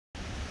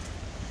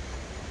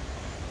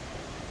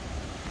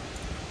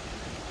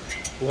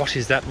What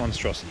is that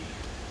monstrosity?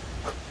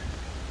 So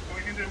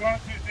we can do one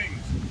of two things.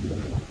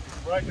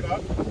 Break it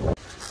up.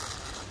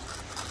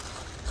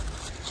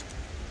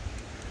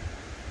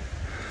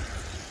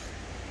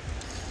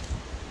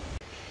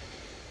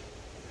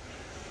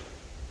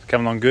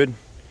 Coming along good.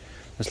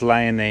 Just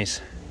laying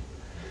these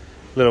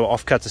little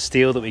offcuts of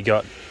steel that we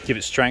got, give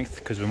it strength,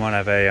 because we might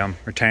have a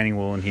retaining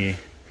wall in here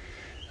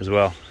as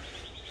well.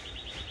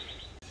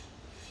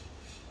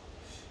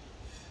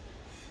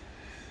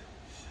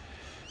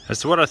 As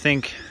to what I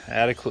think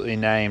adequately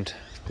named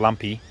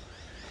Lumpy,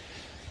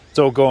 it's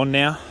all gone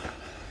now.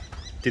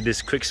 Did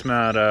this quick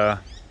smart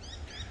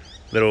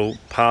little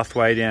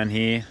pathway down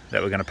here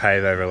that we're going to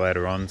pave over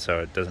later on, so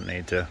it doesn't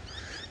need to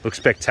look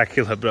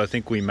spectacular, but I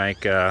think we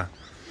make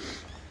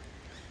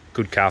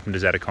good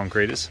carpenters out of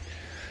concreters.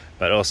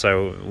 But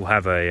also we'll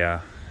have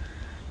Dad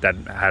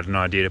had an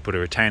idea to put a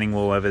retaining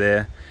wall over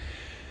there,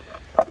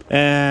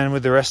 and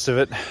with the rest of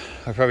it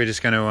I'm probably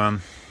just going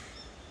to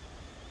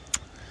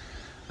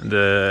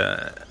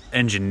the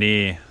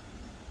engineer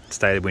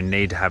stated we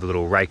need to have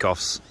little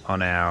rake-offs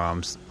on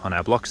our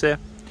blocks there,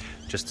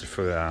 just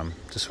for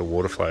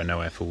water flow,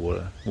 nowhere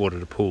for water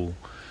to pool.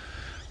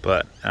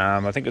 But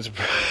I think it's a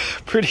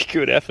pretty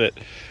good effort.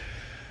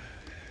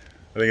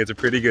 I think it's a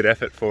pretty good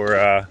effort for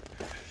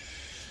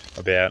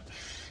about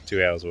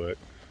 2 hours work.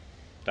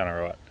 Done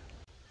alright.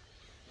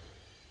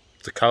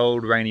 It's a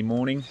cold, rainy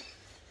morning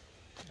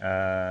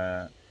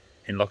in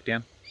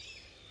lockdown.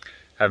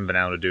 Haven't been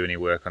able to do any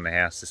work on the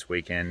house this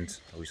weekend,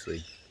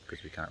 obviously,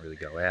 because we can't really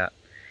go out.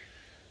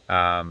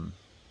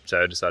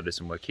 So I decided to do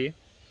some work here.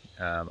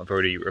 I've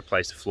already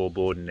replaced the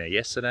floorboard in there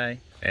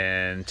yesterday,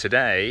 and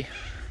today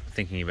I'm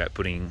thinking about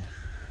putting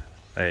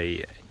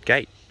a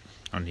gate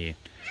on here.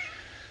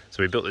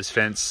 So we built this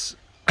fence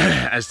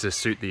as to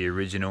suit the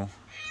original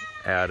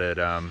out at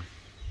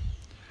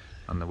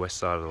on the west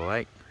side of the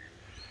lake.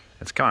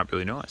 It's come up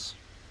really nice.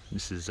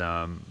 This is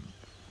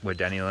where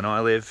Daniel and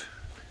I live,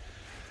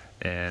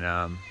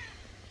 and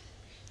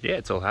yeah,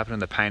 it's all happening.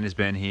 The painter's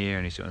been here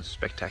and he's doing a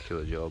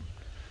spectacular job.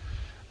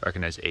 I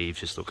reckon those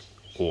eaves just look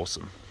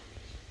awesome.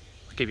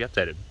 I'll keep you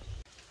updated.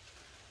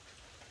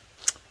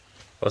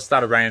 Well, it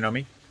started raining on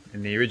me.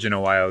 In the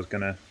original way I was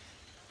gonna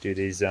do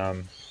these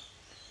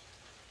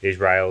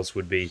rails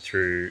would be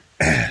through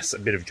a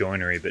bit of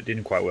joinery, but it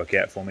didn't quite work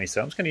out for me,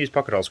 so I'm just gonna use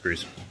pocket hole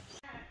screws.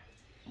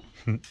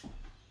 This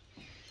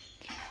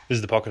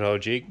is the pocket hole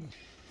jig.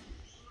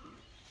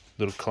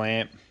 Little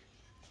clamp.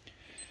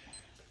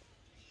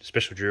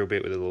 Special drill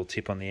bit with a little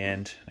tip on the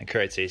end, and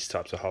creates these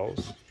types of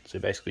holes. So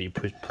basically you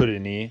put it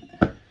in here,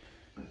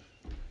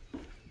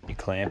 you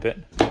clamp it.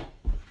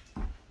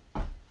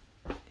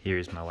 Here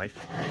is my wife.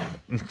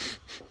 And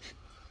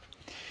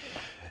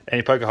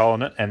you poke a hole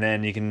in it, and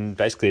then you can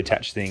basically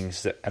attach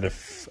things at a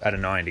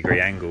 90-degree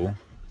angle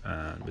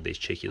with these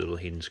cheeky little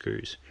hidden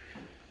screws.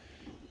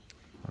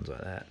 Ones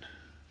like that.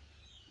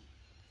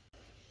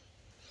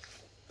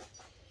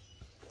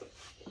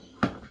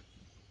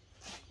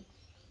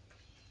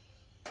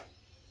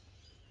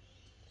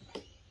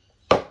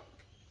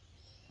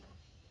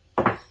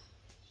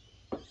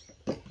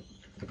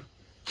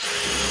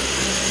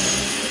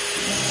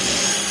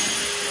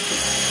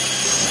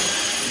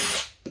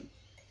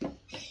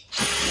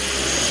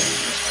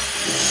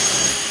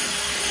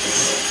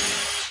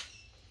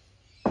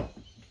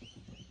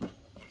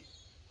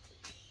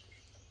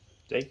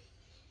 See?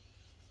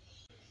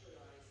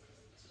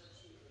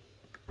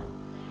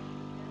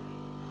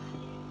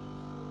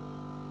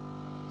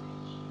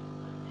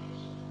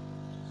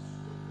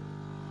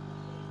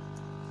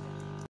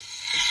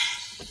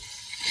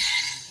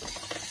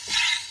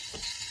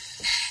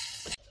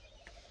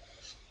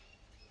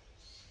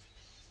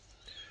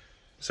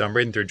 So I'm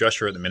reading through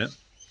Joshua at the minute,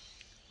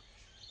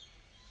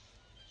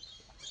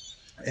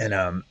 and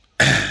I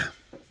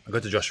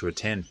got to Joshua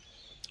 10,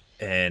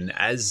 and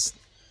as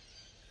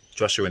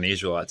Joshua and the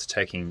Israelites are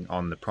taking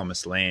on the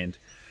promised land,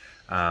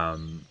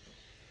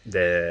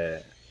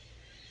 they're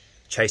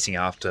chasing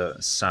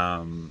after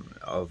some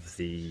of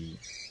the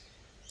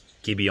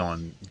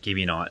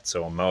Gibeonites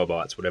or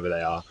Moabites, whatever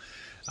they are,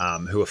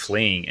 who are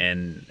fleeing,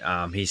 and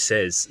he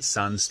says,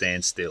 sun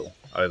stand still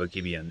over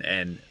Gibeon,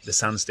 and the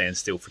sun stands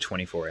still for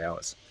 24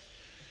 hours.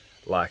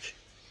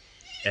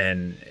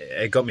 And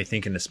it got me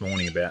thinking this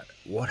morning about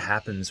what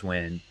happens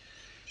when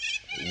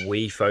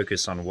we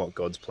focus on what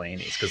God's plan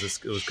is, because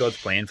it was God's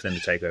plan for them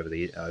to take over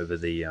the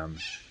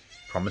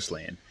promised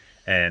land.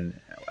 And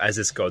as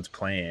it's God's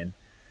plan,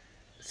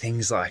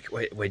 things like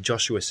where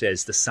Joshua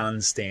says the sun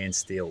stands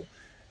still,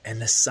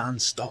 and the sun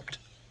stopped.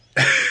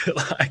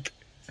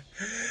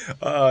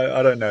 I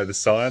don't know the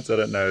science, I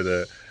don't know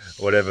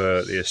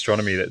the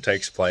astronomy that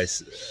takes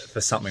place for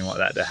something like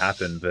that to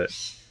happen, but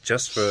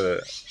just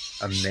for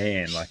a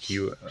man like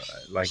you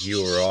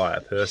or I,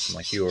 a person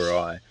like you or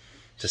I,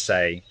 to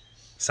say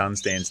sun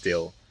stand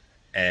still,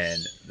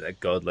 and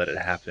that God let it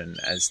happen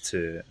as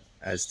to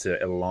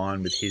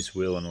align with his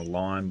will and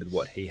align with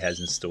what he has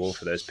in store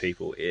for those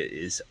people. It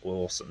is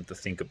awesome to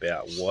think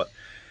about what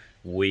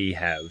we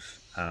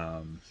have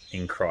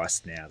in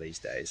Christ now these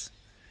days.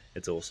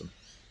 It's awesome.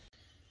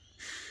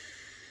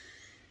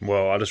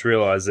 Well, I just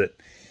realised that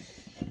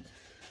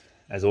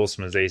as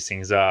awesome as these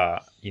things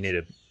are, you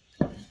need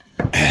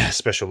a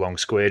special long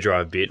square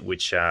drive bit,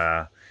 which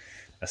a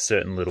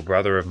certain little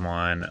brother of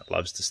mine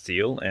loves to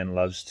steal and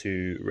loves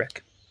to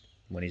wreck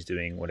when he's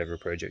doing whatever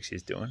projects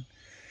he's doing.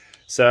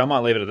 So I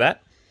might leave it at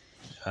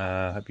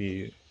that. Hope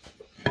you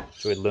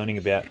enjoyed learning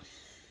about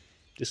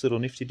this little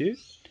nifty dude,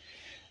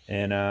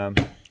 and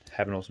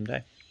have an awesome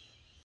day.